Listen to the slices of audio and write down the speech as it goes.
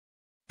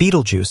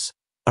Betelgeuse,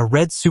 a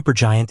red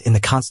supergiant in the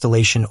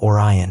constellation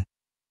Orion,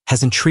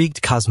 has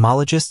intrigued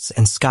cosmologists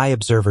and sky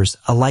observers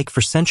alike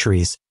for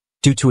centuries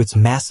due to its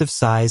massive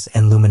size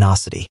and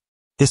luminosity.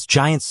 This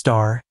giant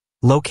star,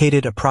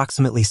 located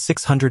approximately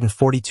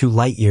 642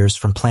 light-years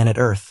from planet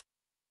Earth,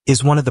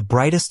 is one of the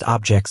brightest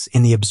objects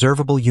in the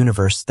observable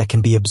universe that can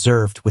be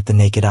observed with the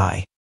naked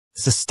eye.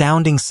 Its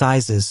astounding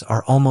sizes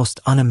are almost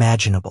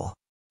unimaginable.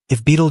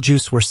 If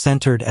Betelgeuse were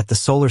centered at the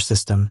solar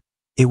system,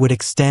 it would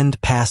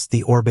extend past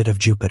the orbit of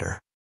Jupiter.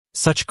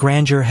 Such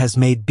grandeur has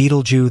made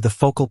Betelgeuse the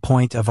focal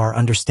point of our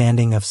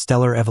understanding of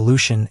stellar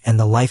evolution and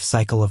the life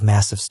cycle of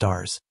massive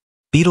stars.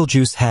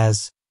 Betelgeuse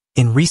has,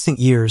 in recent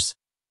years,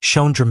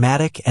 shown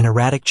dramatic and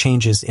erratic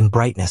changes in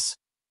brightness,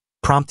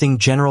 prompting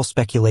general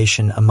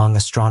speculation among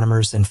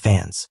astronomers and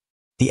fans.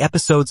 The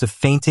episodes of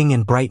fainting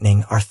and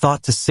brightening are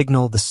thought to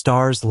signal the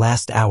star's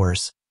last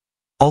hours,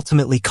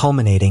 ultimately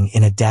culminating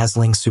in a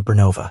dazzling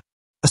supernova.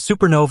 A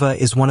supernova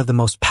is one of the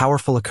most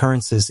powerful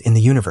occurrences in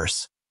the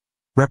universe,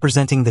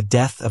 representing the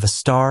death of a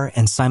star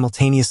and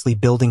simultaneously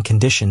building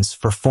conditions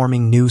for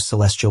forming new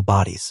celestial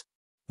bodies.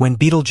 When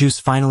Betelgeuse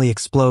finally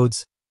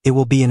explodes, it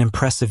will be an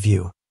impressive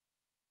view.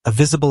 A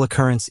visible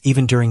occurrence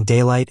even during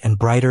daylight and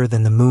brighter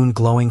than the moon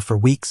glowing for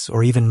weeks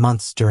or even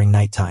months during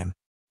nighttime.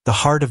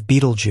 The heart of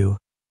Betelgeuse,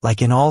 like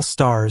in all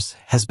stars,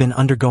 has been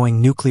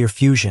undergoing nuclear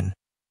fusion,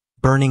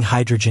 burning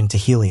hydrogen to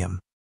helium.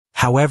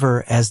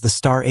 However, as the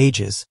star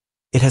ages,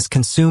 it has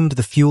consumed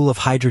the fuel of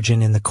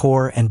hydrogen in the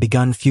core and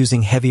begun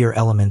fusing heavier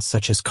elements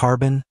such as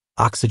carbon,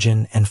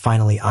 oxygen, and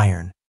finally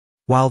iron.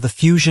 While the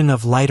fusion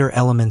of lighter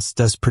elements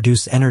does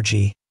produce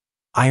energy,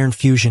 iron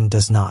fusion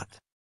does not.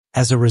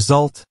 As a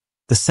result,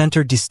 the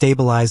center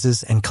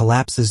destabilizes and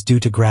collapses due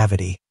to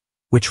gravity,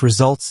 which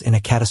results in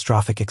a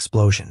catastrophic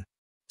explosion.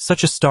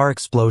 Such a star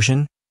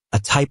explosion, a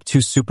Type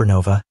II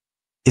supernova,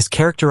 is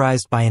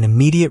characterized by an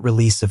immediate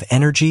release of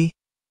energy,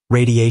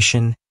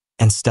 radiation,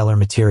 and stellar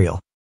material.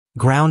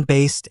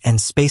 Ground-based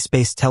and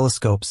space-based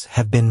telescopes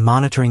have been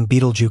monitoring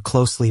Betelgeuse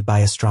closely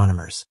by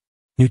astronomers.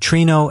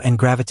 Neutrino and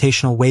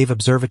gravitational wave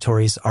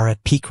observatories are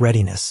at peak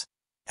readiness,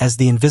 as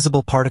the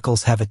invisible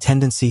particles have a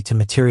tendency to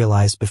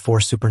materialize before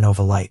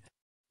supernova light.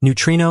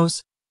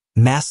 Neutrinos,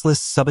 massless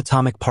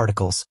subatomic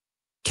particles,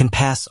 can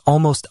pass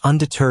almost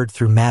undeterred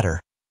through matter,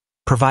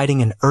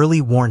 providing an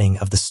early warning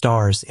of the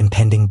star's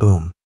impending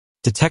boom.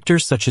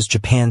 Detectors such as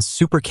Japan's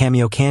Super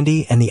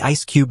Kamiokande and the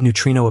Ice Cube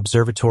Neutrino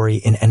Observatory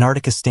in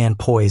Antarctica stand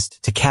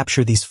poised to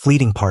capture these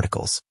fleeting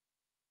particles,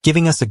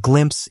 giving us a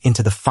glimpse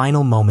into the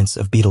final moments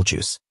of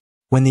Betelgeuse.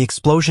 When the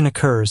explosion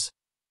occurs,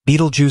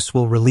 Betelgeuse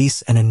will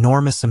release an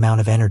enormous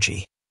amount of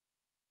energy,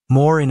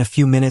 more in a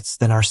few minutes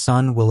than our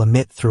sun will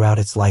emit throughout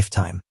its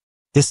lifetime.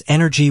 This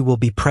energy will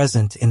be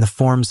present in the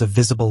forms of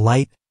visible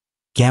light,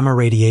 gamma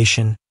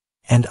radiation,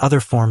 and other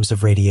forms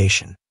of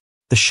radiation.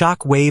 The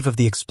shock wave of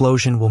the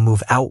explosion will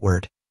move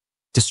outward,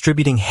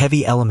 distributing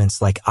heavy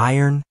elements like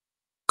iron,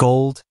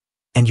 gold,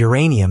 and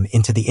uranium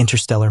into the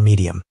interstellar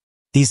medium.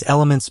 These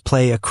elements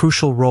play a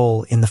crucial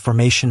role in the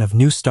formation of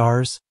new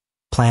stars,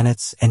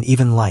 planets, and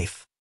even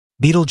life.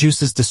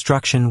 Betelgeuse's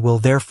destruction will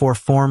therefore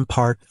form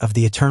part of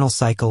the eternal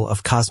cycle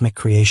of cosmic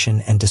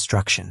creation and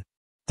destruction.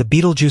 The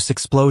Betelgeuse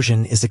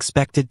explosion is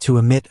expected to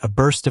emit a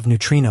burst of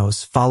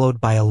neutrinos followed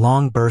by a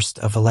long burst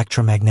of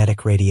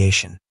electromagnetic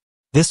radiation.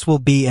 This will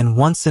be an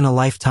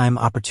once-in-a-lifetime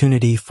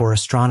opportunity for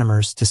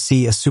astronomers to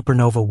see a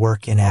supernova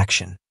work in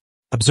action.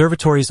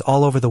 Observatories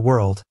all over the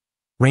world,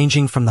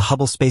 ranging from the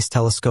Hubble Space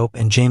Telescope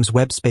and James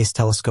Webb Space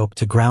Telescope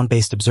to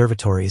ground-based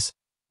observatories,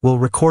 will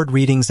record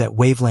readings at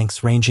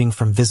wavelengths ranging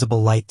from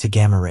visible light to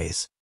gamma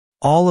rays.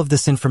 All of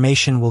this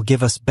information will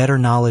give us better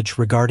knowledge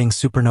regarding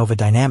supernova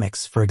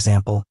dynamics, for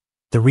example,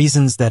 the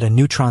reasons that a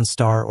neutron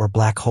star or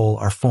black hole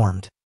are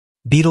formed.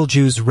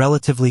 Betelgeuse's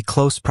relatively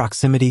close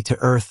proximity to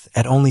Earth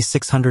at only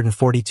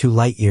 642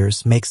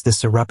 light-years makes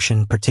this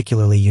eruption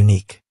particularly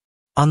unique.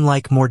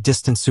 Unlike more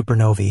distant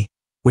supernovae,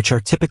 which are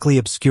typically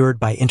obscured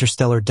by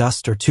interstellar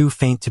dust or too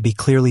faint to be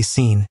clearly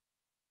seen,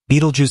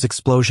 Betelgeuse's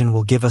explosion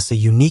will give us a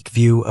unique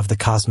view of the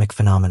cosmic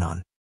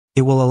phenomenon.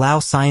 It will allow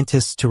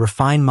scientists to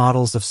refine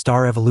models of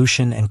star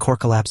evolution and core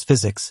collapse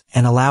physics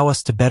and allow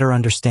us to better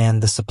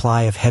understand the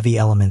supply of heavy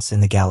elements in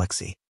the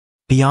galaxy.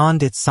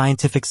 Beyond its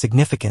scientific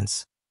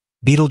significance,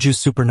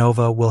 Betelgeuse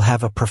supernova will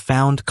have a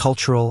profound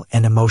cultural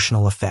and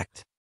emotional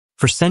effect.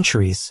 For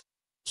centuries,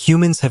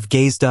 humans have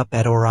gazed up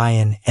at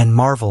Orion and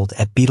marveled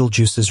at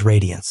Betelgeuse's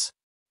radiance.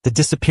 The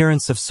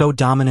disappearance of so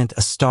dominant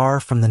a star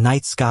from the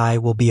night sky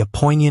will be a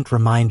poignant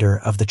reminder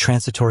of the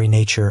transitory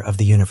nature of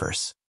the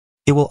universe.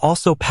 It will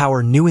also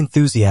power new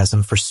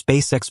enthusiasm for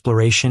space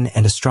exploration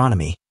and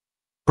astronomy,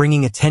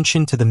 bringing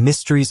attention to the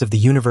mysteries of the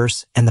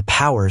universe and the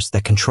powers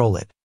that control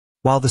it.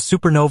 While the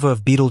supernova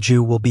of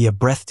Betelgeuse will be a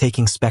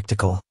breathtaking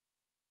spectacle,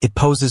 it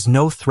poses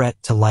no threat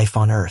to life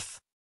on Earth.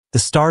 The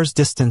star's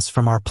distance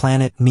from our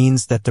planet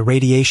means that the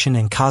radiation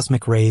and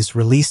cosmic rays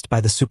released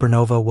by the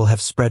supernova will have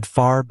spread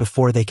far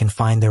before they can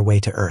find their way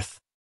to Earth.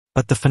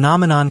 But the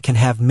phenomenon can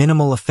have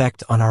minimal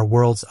effect on our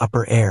world's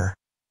upper air,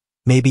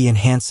 maybe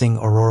enhancing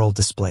auroral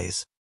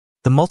displays.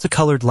 The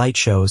multicolored light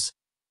shows,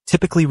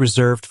 typically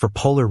reserved for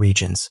polar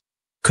regions,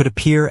 could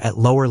appear at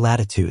lower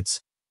latitudes,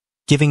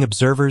 giving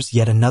observers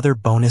yet another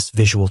bonus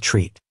visual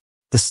treat.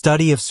 The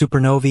study of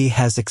supernovae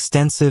has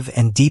extensive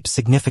and deep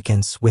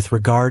significance with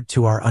regard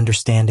to our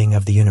understanding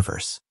of the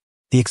universe.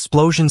 The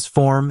explosions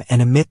form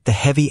and emit the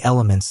heavy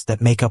elements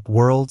that make up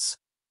worlds,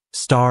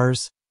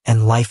 stars,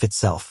 and life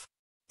itself.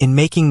 In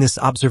making this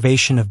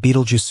observation of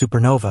Betelgeuse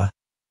supernova,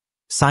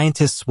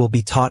 scientists will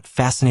be taught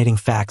fascinating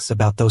facts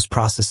about those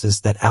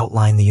processes that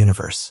outline the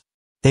universe.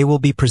 They will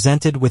be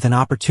presented with an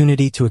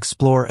opportunity to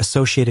explore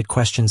associated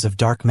questions of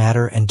dark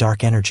matter and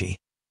dark energy,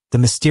 the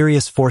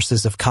mysterious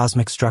forces of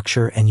cosmic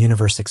structure and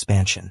universe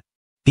expansion.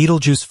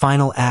 Betelgeuse's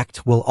final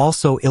act will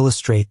also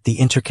illustrate the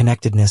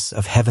interconnectedness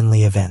of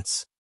heavenly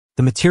events.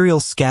 The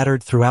materials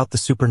scattered throughout the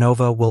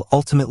supernova will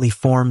ultimately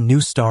form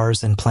new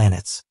stars and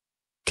planets,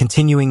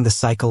 continuing the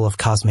cycle of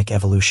cosmic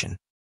evolution.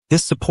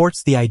 This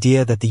supports the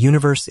idea that the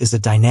universe is a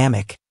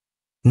dynamic,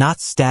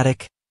 not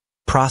static,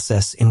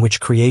 process in which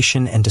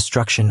creation and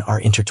destruction are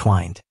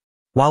intertwined.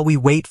 While we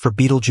wait for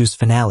Betelgeuse's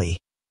finale,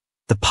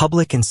 the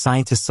public and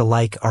scientists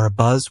alike are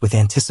abuzz with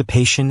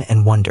anticipation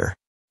and wonder.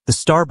 The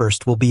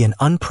starburst will be an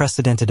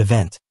unprecedented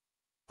event,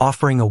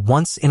 offering a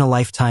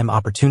once-in-a-lifetime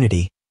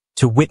opportunity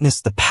to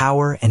witness the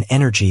power and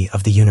energy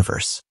of the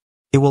universe.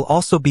 It will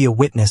also be a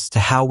witness to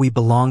how we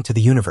belong to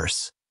the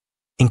universe,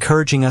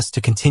 encouraging us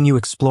to continue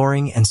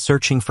exploring and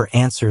searching for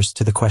answers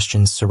to the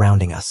questions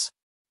surrounding us.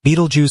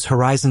 Betelgeuse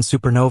Horizon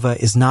Supernova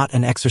is not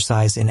an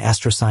exercise in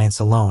astroscience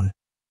alone.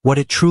 What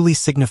it truly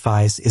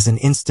signifies is an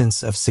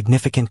instance of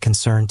significant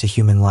concern to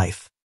human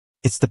life.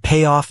 It's the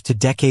payoff to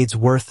decades'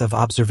 worth of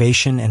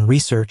observation and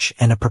research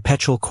and a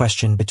perpetual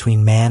question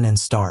between man and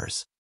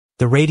stars.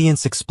 The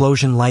radiance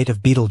explosion light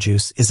of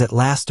Betelgeuse is at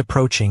last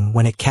approaching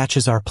when it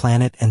catches our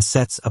planet and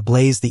sets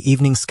ablaze the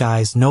evening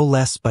skies, no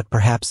less but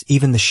perhaps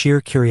even the sheer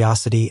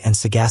curiosity and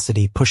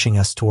sagacity pushing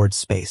us towards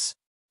space.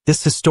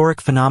 This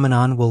historic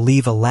phenomenon will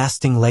leave a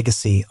lasting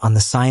legacy on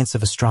the science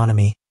of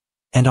astronomy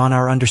and on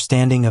our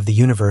understanding of the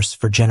universe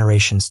for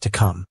generations to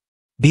come.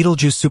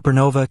 Betelgeuse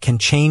supernova can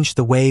change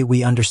the way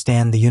we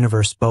understand the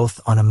universe both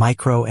on a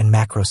micro and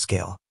macro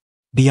scale.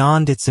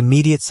 Beyond its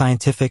immediate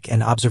scientific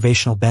and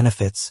observational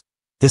benefits,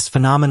 this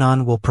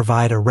phenomenon will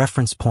provide a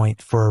reference point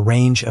for a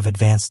range of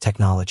advanced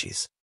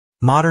technologies.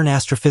 Modern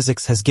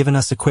astrophysics has given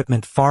us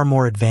equipment far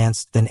more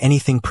advanced than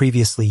anything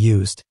previously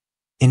used,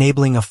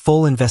 enabling a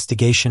full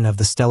investigation of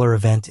the stellar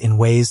event in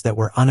ways that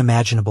were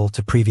unimaginable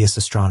to previous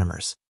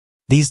astronomers.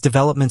 These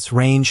developments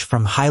range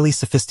from highly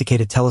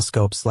sophisticated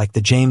telescopes like the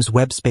James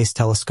Webb Space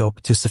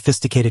Telescope to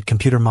sophisticated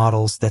computer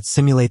models that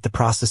simulate the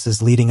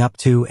processes leading up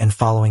to and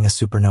following a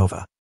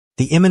supernova.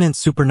 The imminent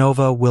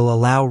supernova will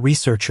allow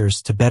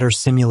researchers to better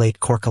simulate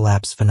core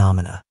collapse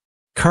phenomena.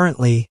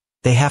 Currently,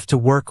 they have to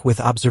work with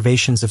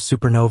observations of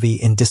supernovae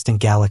in distant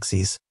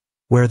galaxies,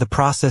 where the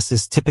process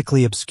is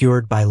typically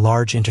obscured by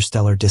large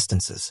interstellar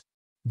distances.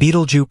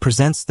 Betelgeuse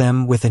presents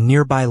them with a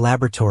nearby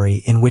laboratory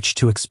in which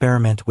to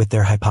experiment with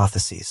their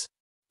hypotheses.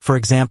 For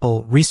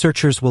example,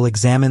 researchers will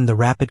examine the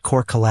rapid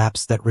core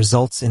collapse that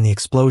results in the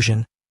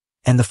explosion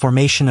and the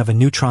formation of a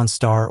neutron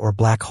star or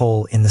black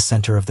hole in the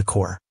center of the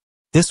core.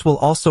 This will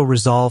also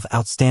resolve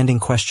outstanding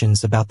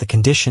questions about the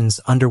conditions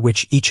under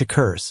which each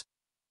occurs,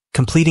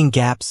 completing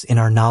gaps in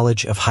our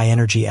knowledge of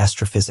high-energy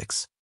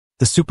astrophysics.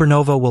 The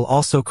supernova will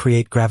also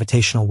create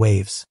gravitational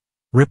waves,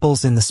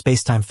 ripples in the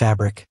spacetime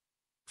fabric,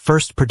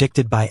 first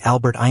predicted by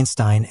Albert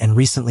Einstein and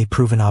recently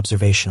proven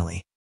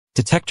observationally.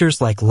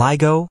 Detectors like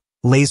LIGO,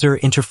 Laser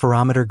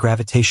Interferometer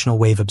Gravitational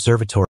Wave Observatory,